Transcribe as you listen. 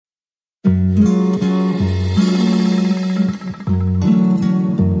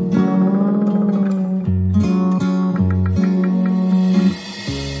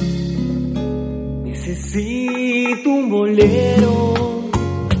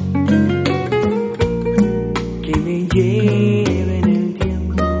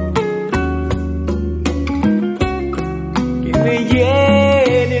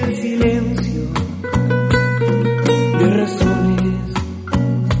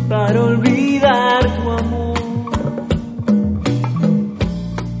para olvidar tu amor.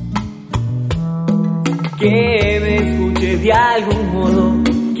 Que me escuche de algún modo,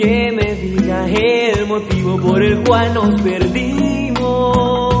 que me diga el motivo por el cual nos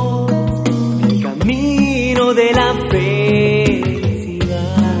perdimos el camino de la felicidad.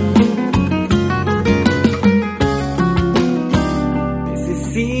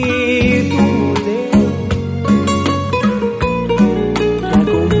 Necesito un bolero que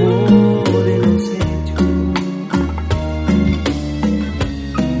acomode los hechos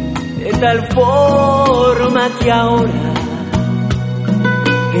de tal forma que ahora,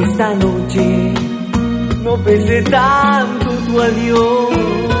 esta noche, no pese tanto tu adiós.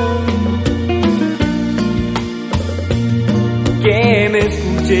 Que me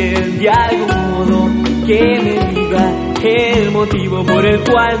escuche de algún modo, que me diga el motivo por el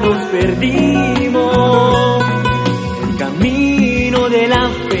cual nos perdimos el camino de la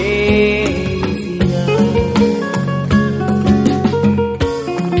felicidad.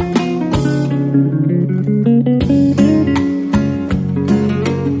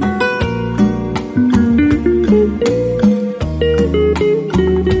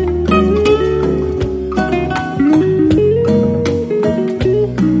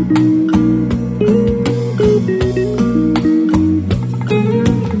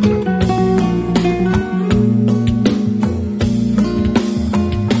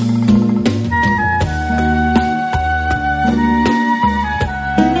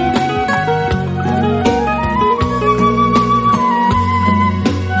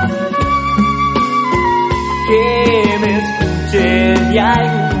 Que me escuche de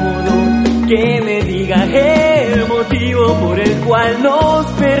algún modo, que me diga el motivo por el cual nos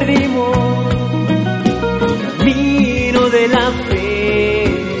perdimos